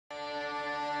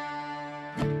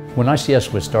When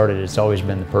ICS was started, it's always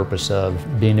been the purpose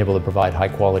of being able to provide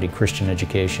high-quality Christian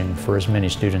education for as many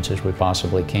students as we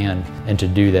possibly can, and to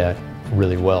do that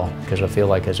really well. Because I feel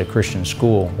like as a Christian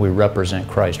school, we represent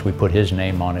Christ. We put His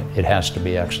name on it. It has to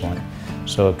be excellent.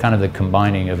 So kind of the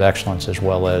combining of excellence as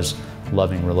well as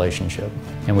loving relationship.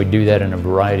 And we do that in a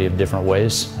variety of different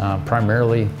ways,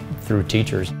 primarily through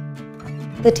teachers.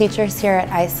 The teachers here at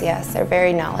ICS are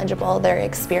very knowledgeable, they're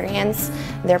experienced,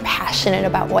 they're passionate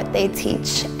about what they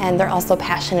teach, and they're also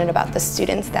passionate about the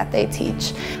students that they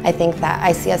teach. I think that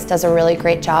ICS does a really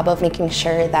great job of making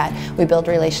sure that we build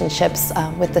relationships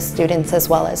with the students as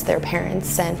well as their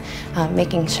parents, and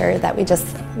making sure that we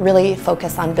just really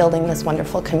focus on building this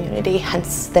wonderful community,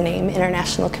 hence the name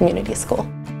International Community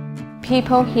School.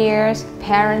 People here,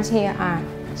 parents here are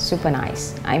super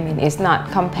nice. I mean, it's not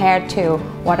compared to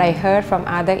what I heard from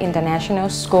other international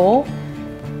schools.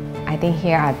 I think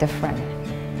here are different.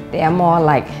 They are more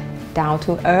like down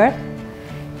to earth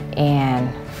and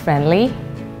friendly.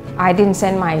 I didn't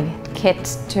send my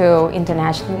kids to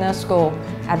international school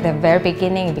at the very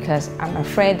beginning because I'm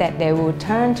afraid that they will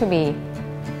turn to be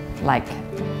like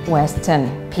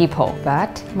Western people.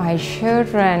 But my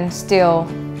children still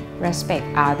respect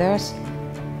others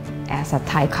as a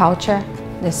Thai culture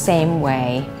the same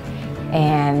way,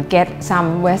 and get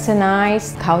some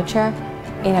westernized culture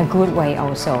in a good way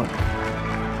also.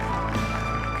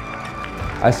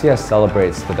 ICS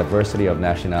celebrates the diversity of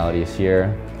nationalities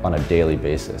here on a daily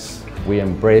basis. We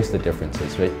embrace the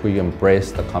differences, we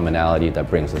embrace the commonality that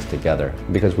brings us together,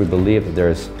 because we believe that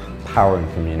there's power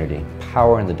in community,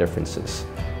 power in the differences,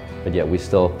 but yet we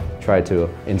still try to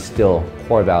instill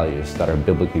core values that are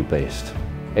biblically based,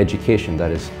 education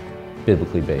that is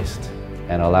biblically based,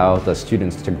 and allow the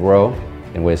students to grow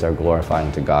in ways that are glorifying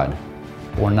to God.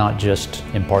 We're not just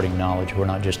imparting knowledge, we're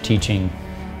not just teaching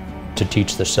to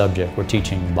teach the subject, we're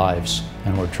teaching lives,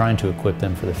 and we're trying to equip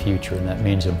them for the future, and that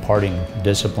means imparting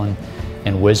discipline,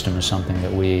 and wisdom is something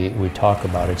that we talk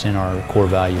about. It's in our core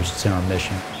values, it's in our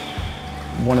mission.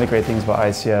 One of the great things about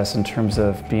ICS in terms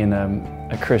of being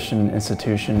a Christian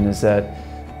institution is that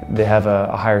they have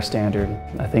a higher standard.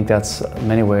 I think that's in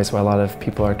many ways why a lot of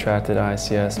people are attracted to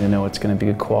ICS. They know it's going to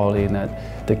be good quality and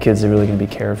that the kids are really going to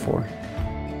be cared for.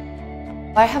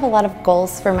 I have a lot of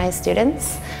goals for my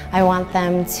students. I want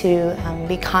them to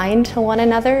be kind to one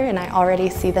another, and I already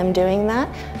see them doing that.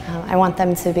 I want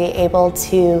them to be able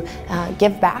to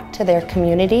give back to their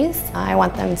communities. I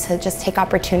want them to just take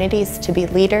opportunities to be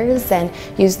leaders and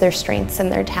use their strengths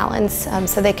and their talents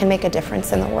so they can make a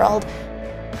difference in the world.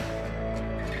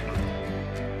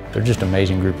 They're just an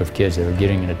amazing group of kids that are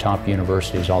getting into top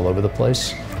universities all over the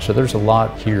place. So there's a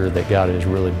lot here that God has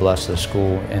really blessed this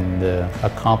school, and the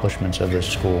accomplishments of this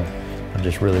school are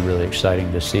just really, really exciting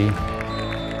to see.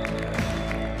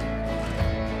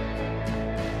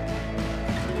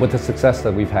 With the success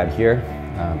that we've had here,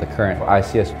 the current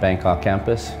ICS Bangkok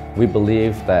campus, we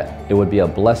believe that it would be a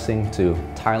blessing to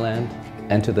Thailand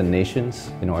and to the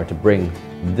nations in order to bring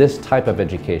this type of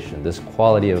education, this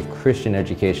quality of Christian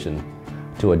education,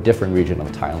 to a different region of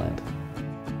Thailand.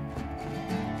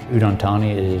 Udon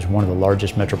Thani is one of the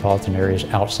largest metropolitan areas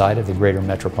outside of the greater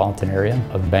metropolitan area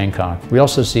of Bangkok. We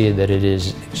also see that it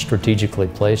is strategically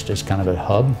placed as kind of a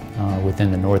hub within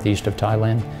the northeast of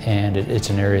Thailand, and it's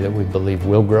an area that we believe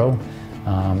will grow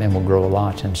and will grow a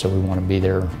lot, and so we want to be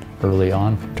there early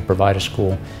on to provide a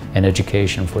school and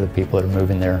education for the people that are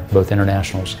moving there, both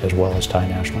internationals as well as Thai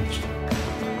nationals.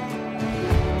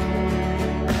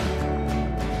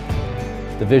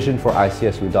 The vision for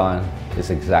ICS Udon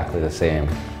is exactly the same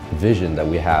vision that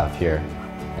we have here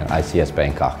in ICS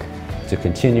Bangkok, to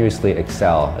continuously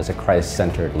excel as a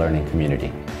Christ-centered learning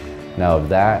community. Now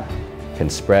that can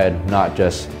spread not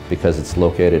just because it's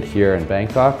located here in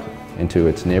Bangkok into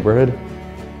its neighborhood,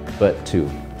 but to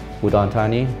Udon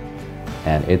Thani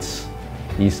and its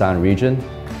Isan region.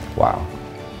 Wow,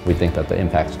 we think that the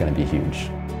impact is going to be huge.